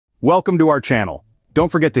Welcome to our channel.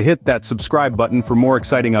 Don't forget to hit that subscribe button for more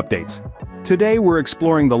exciting updates. Today we're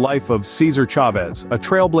exploring the life of César Chávez, a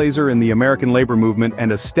trailblazer in the American labor movement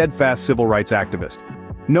and a steadfast civil rights activist.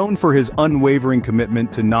 Known for his unwavering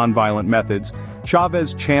commitment to nonviolent methods,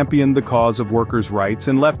 Chávez championed the cause of workers' rights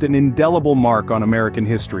and left an indelible mark on American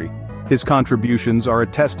history. His contributions are a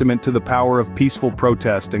testament to the power of peaceful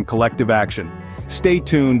protest and collective action. Stay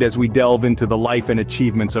tuned as we delve into the life and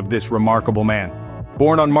achievements of this remarkable man.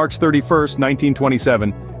 Born on March 31,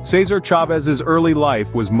 1927, César Chávez's early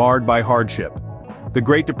life was marred by hardship. The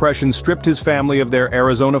Great Depression stripped his family of their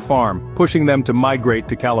Arizona farm, pushing them to migrate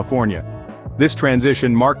to California. This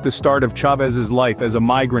transition marked the start of Chávez's life as a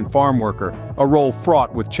migrant farm worker, a role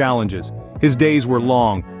fraught with challenges. His days were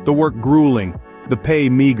long, the work grueling, the pay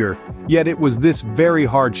meager, yet it was this very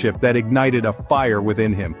hardship that ignited a fire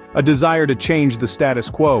within him, a desire to change the status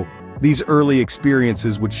quo. These early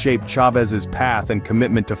experiences would shape Chávez's path and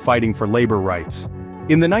commitment to fighting for labor rights.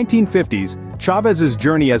 In the 1950s, Chávez's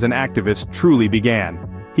journey as an activist truly began.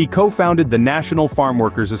 He co-founded the National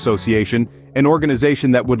Farmworkers Association, an organization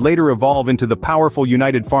that would later evolve into the powerful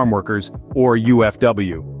United Farmworkers, or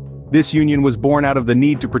UFW. This union was born out of the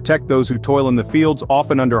need to protect those who toil in the fields,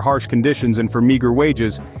 often under harsh conditions and for meager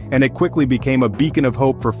wages, and it quickly became a beacon of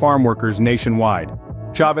hope for farm workers nationwide.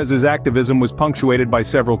 Chávez's activism was punctuated by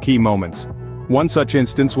several key moments. One such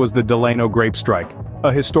instance was the Delano grape strike,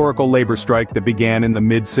 a historical labor strike that began in the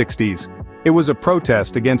mid-60s. It was a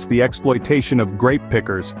protest against the exploitation of grape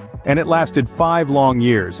pickers, and it lasted 5 long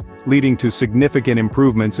years, leading to significant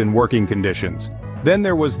improvements in working conditions. Then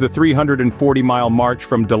there was the 340-mile march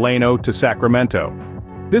from Delano to Sacramento.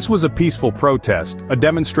 This was a peaceful protest, a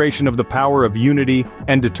demonstration of the power of unity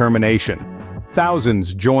and determination.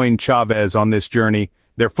 Thousands joined Chávez on this journey,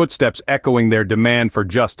 their footsteps echoing their demand for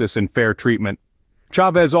justice and fair treatment.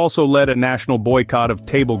 Chávez also led a national boycott of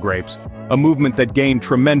table grapes, a movement that gained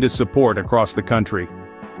tremendous support across the country.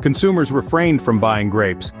 Consumers refrained from buying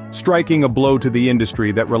grapes, striking a blow to the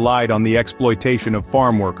industry that relied on the exploitation of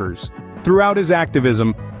farm workers. Throughout his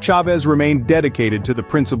activism, Chávez remained dedicated to the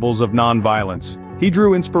principles of nonviolence. He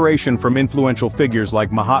drew inspiration from influential figures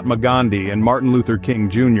like Mahatma Gandhi and Martin Luther King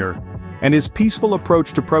Jr., and his peaceful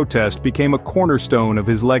approach to protest became a cornerstone of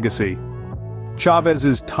his legacy.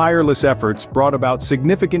 Chávez's tireless efforts brought about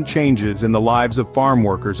significant changes in the lives of farm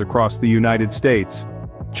workers across the United States.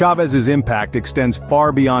 Chávez's impact extends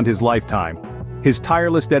far beyond his lifetime. His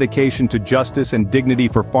tireless dedication to justice and dignity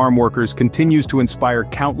for farm workers continues to inspire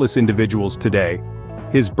countless individuals today.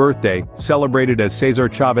 His birthday, celebrated as César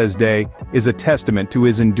Chávez Day, is a testament to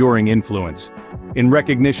his enduring influence. In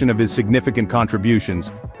recognition of his significant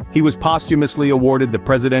contributions, he was posthumously awarded the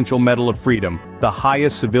Presidential Medal of Freedom, the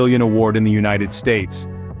highest civilian award in the United States.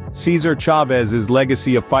 César Chávez's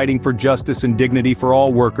legacy of fighting for justice and dignity for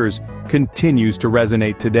all workers continues to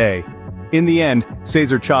resonate today. In the end,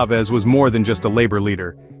 César Chávez was more than just a labor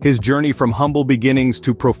leader. His journey from humble beginnings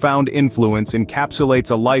to profound influence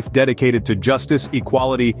encapsulates a life dedicated to justice,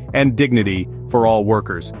 equality, and dignity for all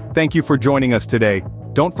workers. Thank you for joining us today.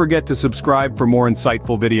 Don't forget to subscribe for more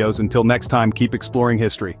insightful videos. Until next time, keep exploring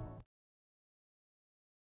history.